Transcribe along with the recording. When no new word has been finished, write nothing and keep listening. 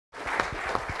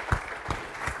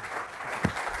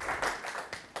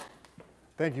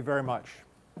Thank you very much.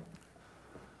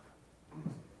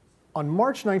 On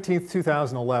March 19th,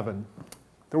 2011,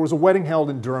 there was a wedding held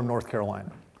in Durham, North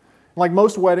Carolina. Like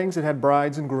most weddings, it had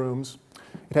brides and grooms,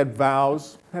 it had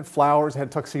vows, it had flowers, it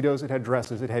had tuxedos, it had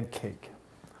dresses, it had cake.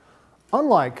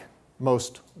 Unlike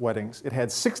most weddings, it had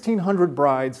 1,600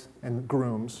 brides and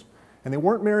grooms, and they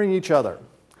weren't marrying each other.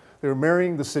 They were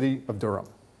marrying the city of Durham.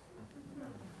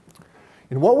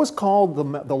 In what was called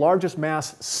the largest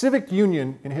mass civic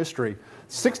union in history,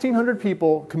 1,600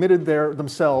 people committed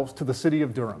themselves to the city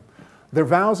of Durham. Their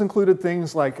vows included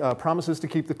things like promises to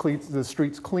keep the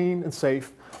streets clean and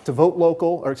safe, to vote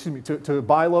local, or excuse me, to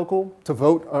buy local, to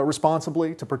vote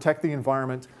responsibly, to protect the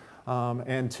environment,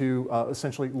 and to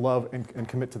essentially love and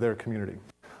commit to their community.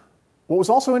 What was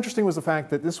also interesting was the fact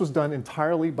that this was done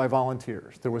entirely by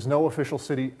volunteers. There was no official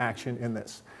city action in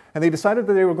this. And they decided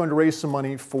that they were going to raise some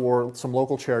money for some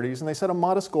local charities, and they set a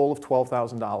modest goal of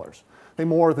 $12,000. They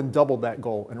more than doubled that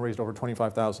goal and raised over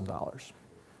 $25,000.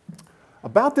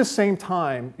 About this same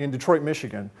time in Detroit,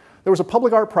 Michigan, there was a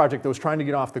public art project that was trying to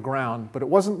get off the ground, but it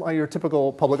wasn't like your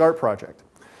typical public art project.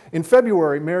 In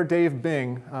February, Mayor Dave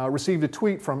Bing received a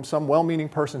tweet from some well-meaning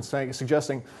person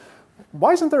suggesting,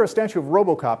 "Why isn't there a statue of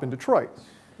RoboCop in Detroit?"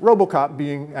 RoboCop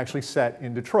being actually set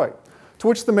in Detroit. To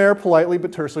which the mayor politely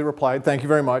but tersely replied, "Thank you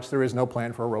very much, there is no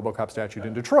plan for a RoboCop statue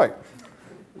in Detroit."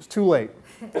 It was too late.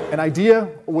 An idea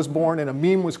was born and a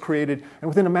meme was created, and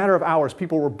within a matter of hours,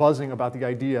 people were buzzing about the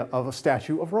idea of a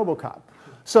statue of RoboCop.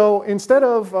 So instead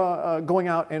of going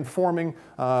out and forming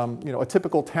a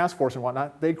typical task force and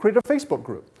whatnot, they created a Facebook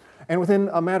group. And within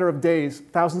a matter of days,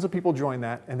 thousands of people joined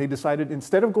that, and they decided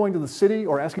instead of going to the city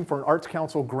or asking for an Arts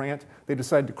Council grant, they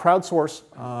decided to crowdsource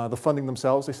the funding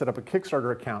themselves. They set up a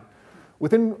Kickstarter account.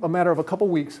 Within a matter of a couple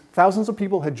weeks, thousands of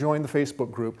people had joined the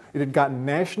Facebook group. It had gotten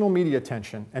national media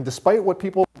attention, and despite what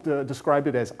people described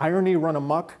it as irony run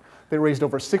amok, they raised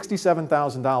over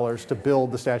 $67,000 to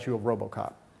build the statue of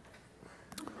RoboCop.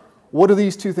 What do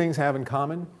these two things have in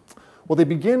common? Well, they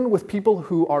begin with people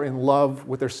who are in love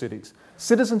with their cities,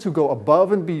 citizens who go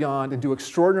above and beyond and do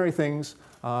extraordinary things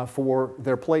for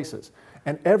their places.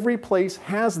 And every place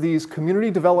has these community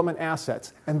development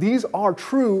assets, and these are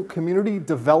true community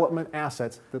development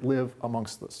assets that live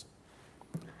amongst us.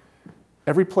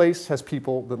 Every place has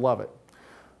people that love it.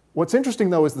 What's interesting,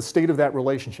 though, is the state of that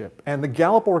relationship. And the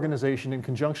Gallup organization, in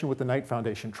conjunction with the Knight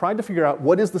Foundation, tried to figure out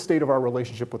what is the state of our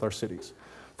relationship with our cities.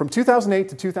 From 2008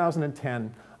 to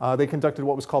 2010, they conducted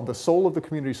what was called the Soul of the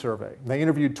Community Survey. They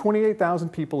interviewed 28,000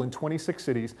 people in 26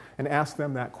 cities and asked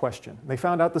them that question. They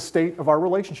found out the state of our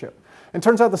relationship. And it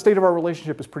turns out the state of our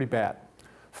relationship is pretty bad.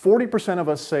 40% of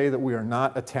us say that we are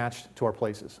not attached to our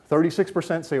places.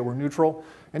 36% say we're neutral,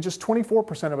 and just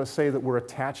 24% of us say that we're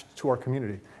attached to our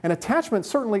community. And attachment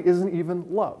certainly isn't even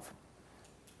love.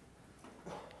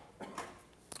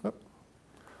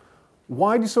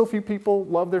 Why do so few people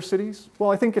love their cities?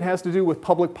 Well, I think it has to do with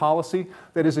public policy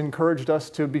that has encouraged us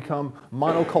to become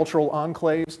monocultural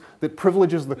enclaves, that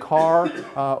privileges the car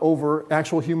over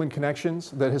actual human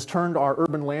connections, that has turned our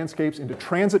urban landscapes into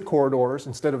transit corridors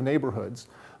instead of neighborhoods.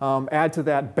 Add to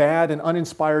that bad and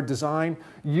uninspired design,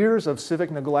 years of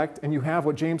civic neglect, and you have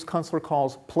what James Kunstler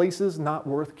calls places not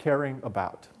worth caring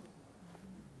about.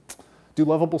 Do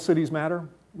lovable cities matter?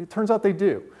 It turns out they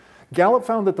do. Gallup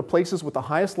found that the places with the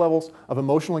highest levels of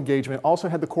emotional engagement also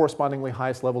had the correspondingly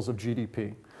highest levels of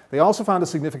GDP. They also found a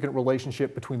significant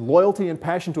relationship between loyalty and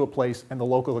passion to a place and the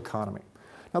local economy.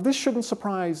 Now, this shouldn't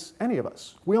surprise any of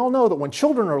us. We all know that when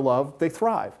children are loved, they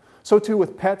thrive. So too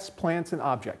with pets, plants, and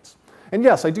objects. And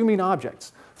yes, I do mean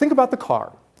objects. Think about the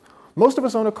car. Most of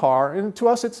us own a car, and to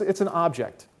us, it's an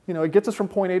object. You know, it gets us from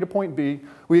point A to point B.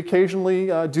 We occasionally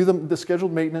do the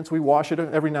scheduled maintenance. We wash it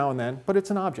every now and then, but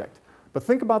it's an object. But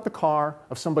think about the car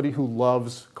of somebody who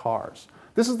loves cars.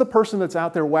 This is the person that's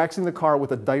out there waxing the car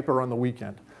with a diaper on the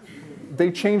weekend.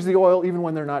 They change the oil even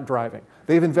when they're not driving.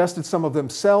 They've invested some of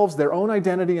themselves, their own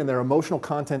identity, and their emotional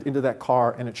content into that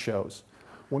car, and it shows.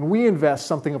 When we invest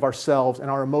something of ourselves and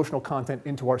our emotional content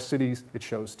into our cities, it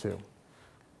shows too.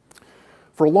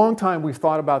 For a long time, we've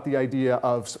thought about the idea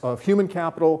of human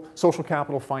capital, social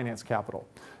capital, finance capital.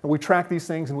 And we track these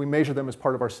things and we measure them as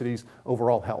part of our city's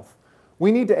overall health.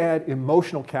 We need to add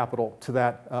emotional capital to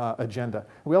that agenda.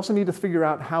 We also need to figure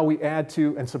out how we add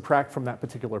to and subtract from that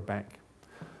particular bank.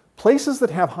 Places that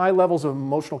have high levels of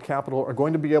emotional capital are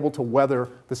going to be able to weather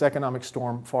this economic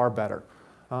storm far better.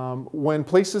 When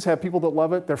places have people that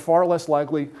love it, they're far less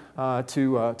likely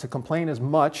to complain as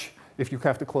much if you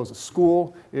have to close a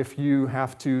school, if you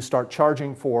have to start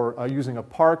charging for using a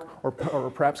park, or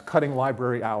perhaps cutting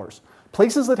library hours.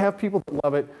 Places that have people that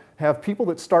love it have people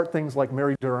that start things like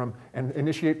Mary Durham and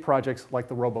initiate projects like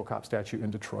the RoboCop statue in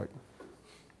Detroit.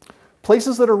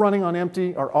 Places that are running on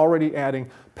empty are already adding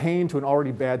pain to an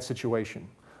already bad situation.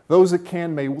 Those that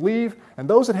can may leave, and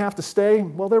those that have to stay,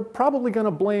 well, they're probably going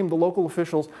to blame the local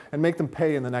officials and make them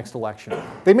pay in the next election.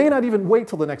 They may not even wait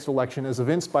till the next election, as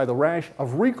evinced by the rash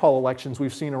of recall elections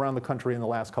we've seen around the country in the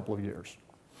last couple of years.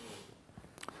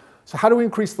 So how do we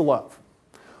increase the love?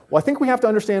 Well, I think we have to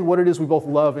understand what it is we both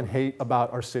love and hate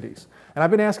about our cities. And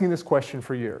I've been asking this question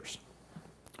for years.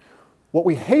 What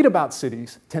we hate about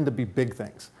cities tend to be big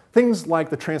things. Things like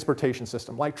the transportation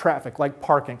system, like traffic, like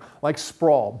parking, like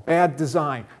sprawl, bad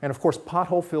design, and of course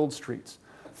pothole-filled streets.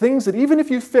 Things that even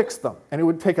if you fix them, and it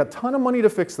would take a ton of money to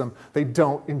fix them, they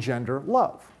don't engender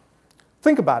love.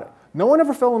 Think about it. No one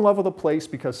ever fell in love with a place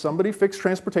because somebody fixed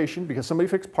transportation, because somebody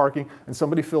fixed parking, and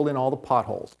somebody filled in all the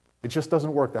potholes. It just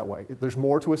doesn't work that way. There's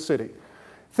more to a city.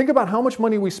 Think about how much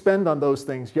money we spend on those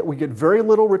things, yet we get very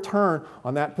little return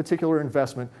on that particular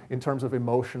investment in terms of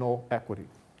emotional equity.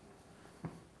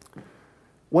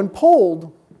 When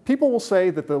polled, people will say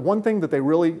that the one thing that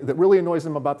really annoys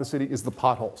them about the city is the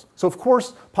potholes. So of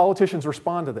course, politicians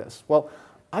respond to this. Well,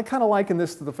 I kind of liken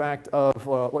this to the fact of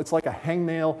it's like a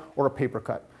hangnail or a paper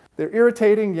cut. They're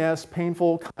irritating, yes,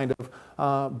 painful, kind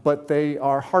of, but they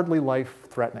are hardly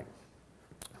life-threatening.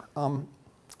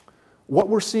 What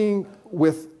we're seeing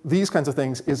with these kinds of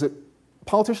things is that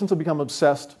politicians have become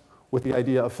obsessed with the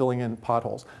idea of filling in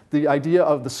potholes. The idea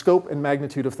of the scope and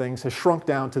magnitude of things has shrunk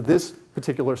down to this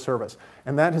particular service,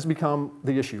 and that has become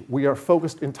the issue. We are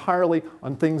focused entirely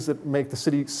on things that make the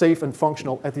city safe and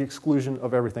functional at the exclusion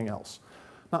of everything else.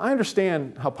 Now, I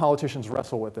understand how politicians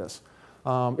wrestle with this.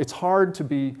 It's hard to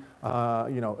be,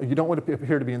 you don't want to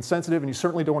appear to be insensitive, and you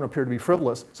certainly don't want to appear to be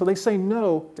frivolous. So they say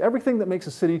no to everything that makes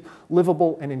a city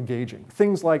livable and engaging.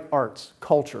 Things like arts,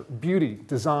 culture, beauty,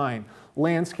 design,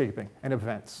 landscaping, and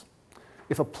events.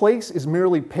 If a place is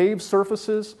merely paved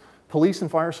surfaces, police and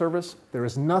fire service, there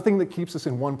is nothing that keeps us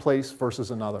in one place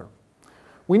versus another.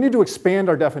 We need to expand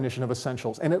our definition of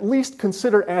essentials and at least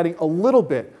consider adding a little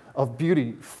bit of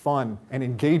beauty, fun, and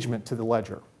engagement to the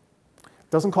ledger.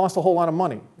 It doesn't cost a whole lot of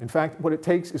money. In fact, what it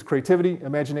takes is creativity,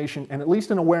 imagination, and at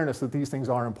least an awareness that these things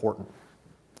are important.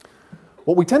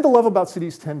 What we tend to love about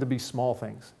cities tend to be small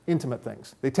things, intimate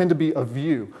things. They tend to be a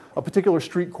view, a particular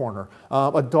street corner,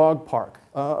 a dog park,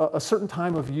 a certain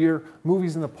time of year,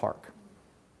 movies in the park.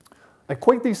 I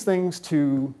equate these things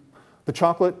to the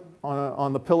chocolate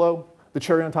on the pillow, the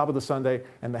cherry on top of the sundae,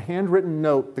 and the handwritten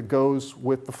note that goes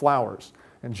with the flowers.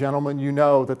 And gentlemen, you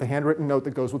know that the handwritten note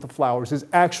that goes with the flowers is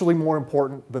actually more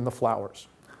important than the flowers.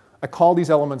 I call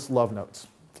these elements love notes.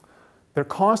 Their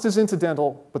cost is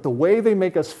incidental, but the way they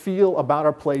make us feel about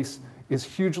our place is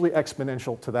hugely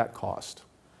exponential to that cost.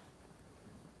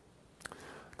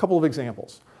 A couple of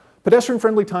examples.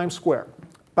 Pedestrian-friendly Times Square.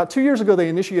 About 2 years ago, they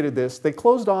initiated this. They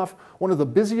closed off one of the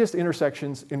busiest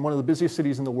intersections in one of the busiest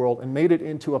cities in the world and made it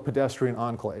into a pedestrian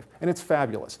enclave. And it's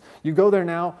fabulous. You go there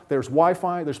now, there's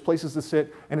Wi-Fi, there's places to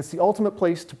sit, and it's the ultimate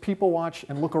place to people watch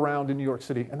and look around in New York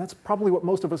City. And that's probably what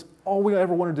most of us, all we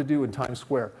ever wanted to do in Times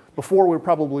Square. Before, we were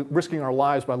probably risking our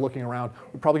lives by looking around.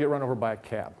 We'd probably get run over by a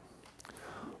cab.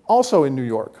 Also in New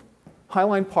York,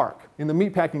 Highline Park in the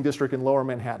meatpacking district in Lower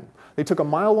Manhattan. They took a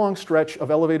mile-long stretch of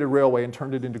elevated railway and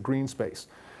turned it into green space.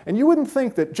 And you wouldn't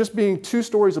think that just being 2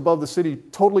 stories above the city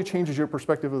totally changes your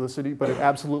perspective of the city, but it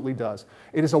absolutely does.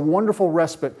 It is a wonderful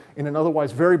respite in an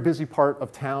otherwise very busy part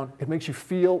of town. It makes you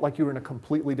feel like you're in a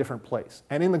completely different place.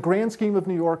 And in the grand scheme of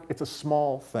New York, it's a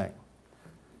small thing.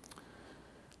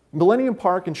 Millennium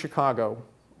Park in Chicago,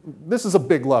 this is a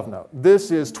big love note. This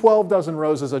is 12 dozen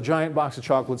roses, a giant box of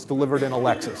chocolates delivered in a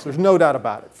Lexus. There's no doubt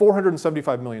about it.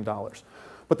 $475 million.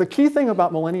 But the key thing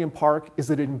about Millennium Park is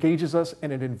that it engages us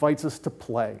and it invites us to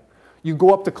play. You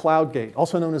go up to Cloud Gate,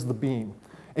 also known as the Beam,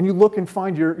 and you look and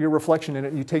find your reflection in it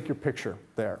and you take your picture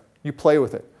there. You play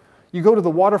with it. You go to the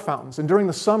water fountains, and during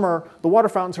the summer, the water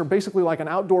fountains are basically like an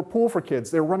outdoor pool for kids.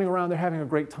 They're running around, they're having a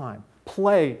great time.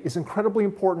 Play is incredibly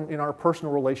important in our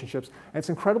personal relationships, and it's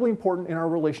incredibly important in our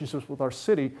relationships with our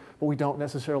city, but we don't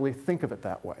necessarily think of it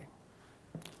that way.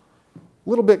 A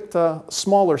little bit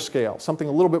smaller scale, something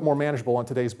a little bit more manageable on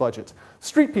today's budget.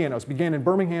 Street pianos began in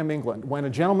Birmingham, England, when a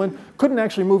gentleman couldn't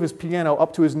actually move his piano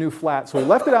up to his new flat, so he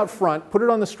left it out front, put it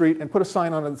on the street, and put a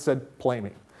sign on it that said, "Play me."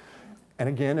 And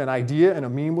again, an idea and a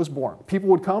meme was born. People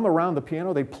would come around the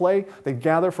piano, they'd play, they'd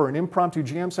gather for an impromptu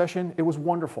jam session. It was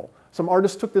wonderful. Some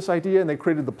artists took this idea and they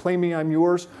created the Play Me, I'm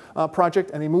Yours project,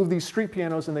 and they moved these street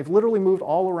pianos, and they've literally moved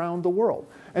all around the world.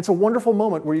 And it's a wonderful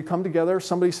moment where you come together,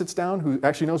 somebody sits down who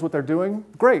actually knows what they're doing.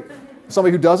 Great.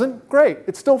 Somebody who doesn't, great,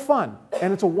 it's still fun.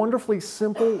 And it's a wonderfully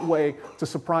simple way to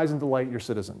surprise and delight your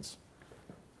citizens.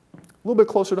 A little bit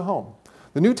closer to home.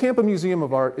 The new Tampa Museum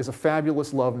of Art is a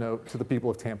fabulous love note to the people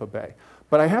of Tampa Bay.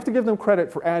 But I have to give them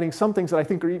credit for adding some things that I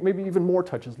think are maybe even more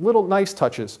touches, little nice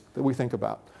touches that we think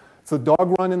about. It's the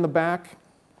dog run in the back,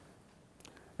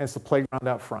 and it's the playground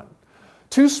out front.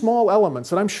 Two small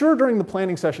elements, and I'm sure during the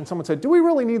planning session someone said, do we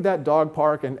really need that dog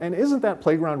park? And isn't that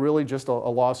playground really just a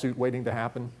lawsuit waiting to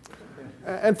happen?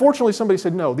 And fortunately somebody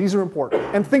said, no, these are important.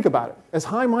 And think about it. As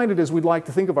high-minded as we'd like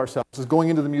to think of ourselves as going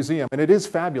into the museum, and it is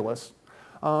fabulous,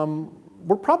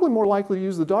 we're probably more likely to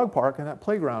use the dog park and that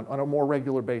playground on a more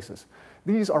regular basis.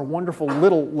 These are wonderful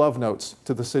little love notes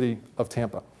to the city of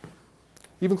Tampa.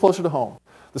 Even closer to home.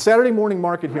 The Saturday morning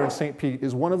market here in St. Pete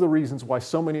is one of the reasons why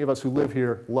so many of us who live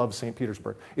here love St.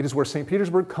 Petersburg. It is where St.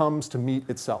 Petersburg comes to meet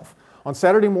itself. On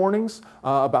Saturday mornings,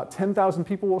 about 10,000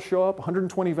 people will show up,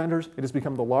 120 vendors. It has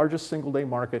become the largest single-day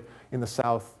market in the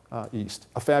southeast.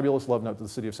 A fabulous love note to the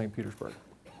city of St. Petersburg.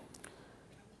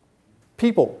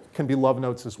 People can be love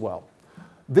notes as well.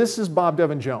 This is Bob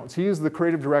Devin Jones. He is the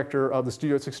creative director of the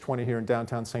Studio at 620 here in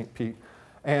downtown St. Pete.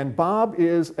 And Bob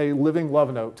is a living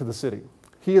love note to the city.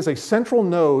 He is a central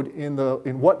node in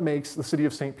what makes the city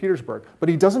of St. Petersburg, but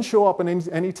he doesn't show up in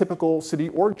any typical city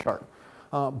org chart.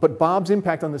 But Bob's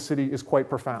impact on the city is quite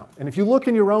profound. And if you look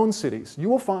in your own cities, you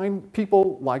will find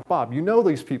people like Bob. You know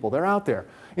these people, they're out there.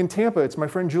 In Tampa, it's my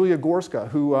friend Julia Gorska,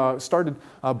 who started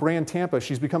Brand Tampa.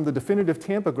 She's become the definitive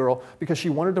Tampa girl because she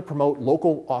wanted to promote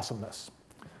local awesomeness.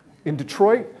 In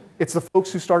Detroit, it's the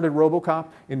folks who started RoboCop.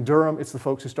 In Durham, it's the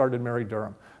folks who started Mary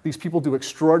Durham. These people do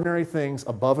extraordinary things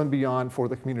above and beyond for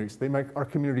the communities. They make our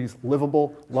communities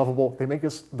livable, lovable. They make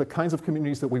us the kinds of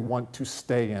communities that we want to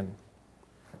stay in.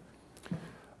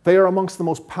 They are amongst the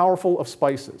most powerful of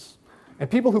spices. And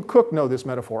people who cook know this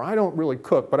metaphor. I don't really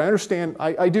cook, but I understand,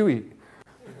 I do eat.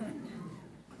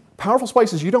 Powerful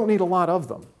spices, you don't need a lot of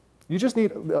them. You just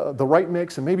need the right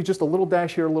mix, and maybe just a little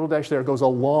dash here, a little dash there. It goes a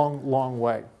long, long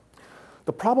way.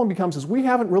 The problem becomes is we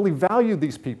haven't really valued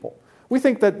these people. We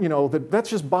think that, that's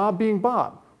just Bob being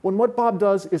Bob, when what Bob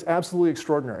does is absolutely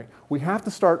extraordinary. We have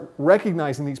to start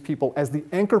recognizing these people as the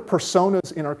anchor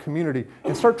personas in our community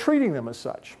and start treating them as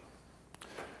such.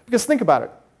 Because think about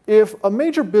it. If a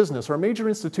major business or a major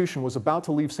institution was about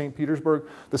to leave St. Petersburg,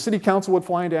 the city council would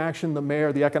fly into action, the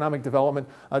mayor, the economic development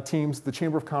teams, the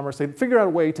Chamber of Commerce, they'd figure out a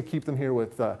way to keep them here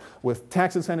with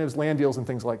tax incentives, land deals, and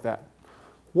things like that.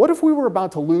 What if we were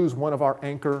about to lose one of our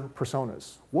anchor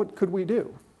personas? What could we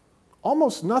do?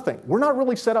 Almost nothing. We're not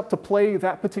really set up to play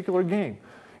that particular game.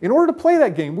 In order to play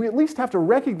that game, we at least have to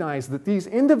recognize that these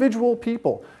individual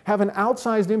people have an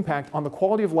outsized impact on the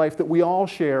quality of life that we all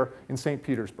share in St.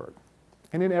 Petersburg,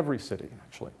 and in every city,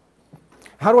 actually.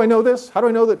 How do I know this? How do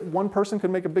I know that one person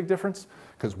can make a big difference?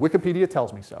 Because Wikipedia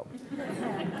tells me so.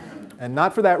 And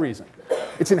not for that reason.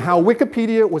 It's in how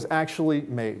Wikipedia was actually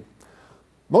made.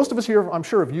 Most of us here, I'm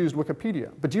sure, have used Wikipedia.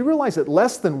 But do you realize that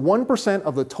less than 1%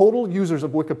 of the total users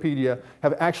of Wikipedia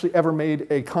have actually ever made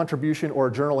a contribution or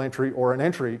a journal entry or an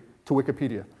entry to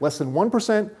Wikipedia? Less than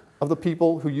 1% of the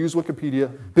people who use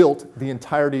Wikipedia built the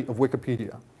entirety of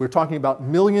Wikipedia. We're talking about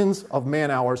millions of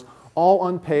man-hours, all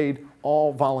unpaid,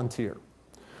 all volunteer.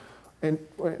 And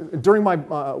during when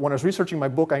I was researching my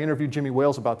book, I interviewed Jimmy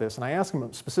Wales about this, and I asked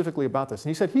him specifically about this, and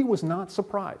he said he was not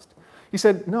surprised. He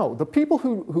said, no, the people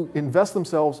who invest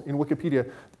themselves in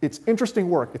Wikipedia, it's interesting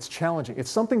work, it's challenging,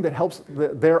 it's something that helps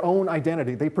their own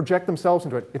identity. They project themselves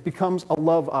into it. It becomes a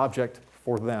love object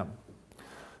for them.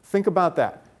 Think about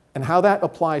that and how that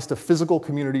applies to physical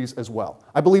communities as well.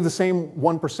 I believe the same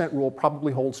 1% rule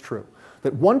probably holds true.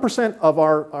 That 1% of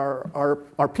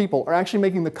our people are actually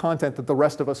making the content that the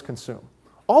rest of us consume.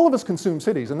 All of us consume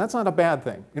cities, and that's not a bad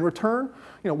thing. In return,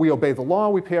 we obey the law,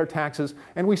 we pay our taxes,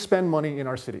 and we spend money in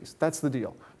our cities. That's the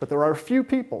deal. But there are a few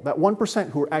people, that 1%,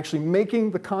 who are actually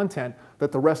making the content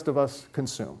that the rest of us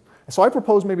consume. And so I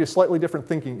propose maybe a slightly different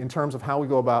thinking in terms of how we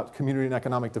go about community and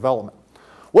economic development.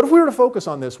 What if we were to focus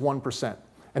on this 1%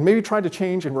 and maybe try to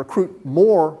change and recruit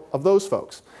more of those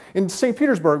folks? In St.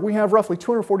 Petersburg, we have roughly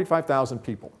 245,000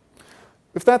 people.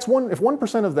 If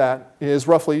 1% of that is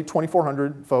roughly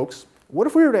 2,400 folks, what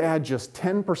if we were to add just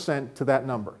 10% to that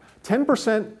number?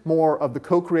 10% more of the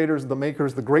co-creators, the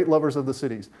makers, the great lovers of the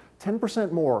cities.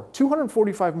 10% more,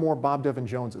 245 more Bob Devin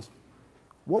Joneses.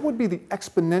 What would be the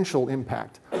exponential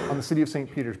impact on the city of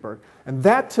St. Petersburg? And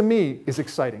that, to me, is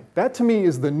exciting. That, to me,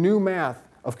 is the new math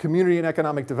of community and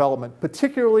economic development,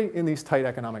 particularly in these tight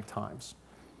economic times.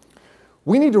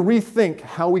 We need to rethink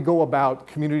how we go about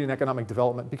community and economic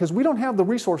development because we don't have the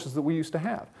resources that we used to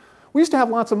have. We used to have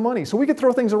lots of money, so we could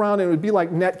throw things around and it would be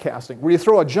like net casting, where you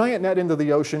throw a giant net into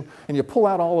the ocean and you pull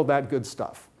out all of that good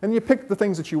stuff. And you pick the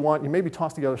things that you want, and you maybe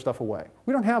toss the other stuff away.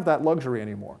 We don't have that luxury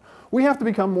anymore. We have to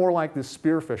become more like this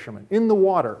spear fisherman, in the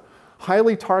water,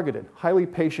 highly targeted, highly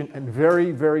patient, and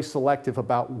very, very selective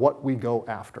about what we go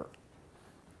after.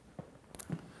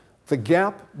 The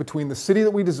gap between the city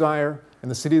that we desire and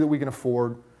the city that we can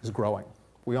afford is growing.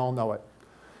 We all know it.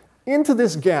 Into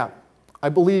this gap, I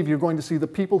believe you're going to see the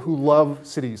people who love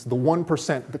cities, the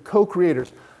 1%, the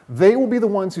co-creators. They will be the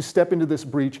ones who step into this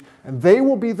breach, and they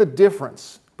will be the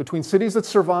difference between cities that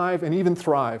survive and even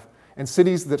thrive and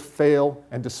cities that fail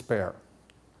and despair.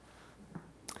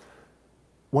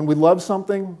 When we love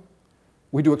something,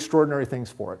 we do extraordinary things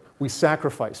for it. We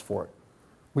sacrifice for it.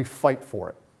 We fight for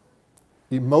it.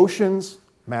 Emotions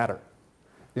matter.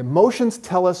 Emotions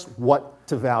tell us what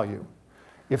to value.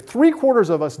 If 3/4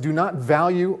 of us do not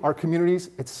value our communities,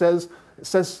 it says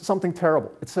something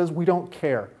terrible. It says we don't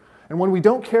care. And when we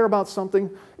don't care about something,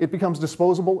 it becomes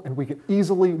disposable and we can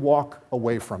easily walk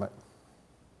away from it.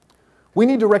 We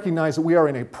need to recognize that we are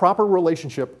in a proper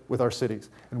relationship with our cities.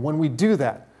 And when we do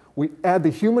that, we add the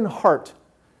human heart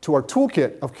to our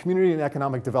toolkit of community and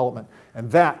economic development. And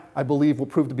that, I believe, will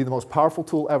prove to be the most powerful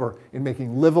tool ever in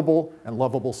making livable and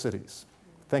lovable cities.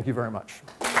 Thank you very much.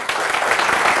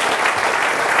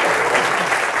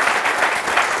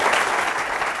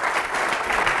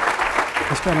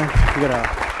 Thanks, gentlemen. We got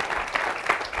a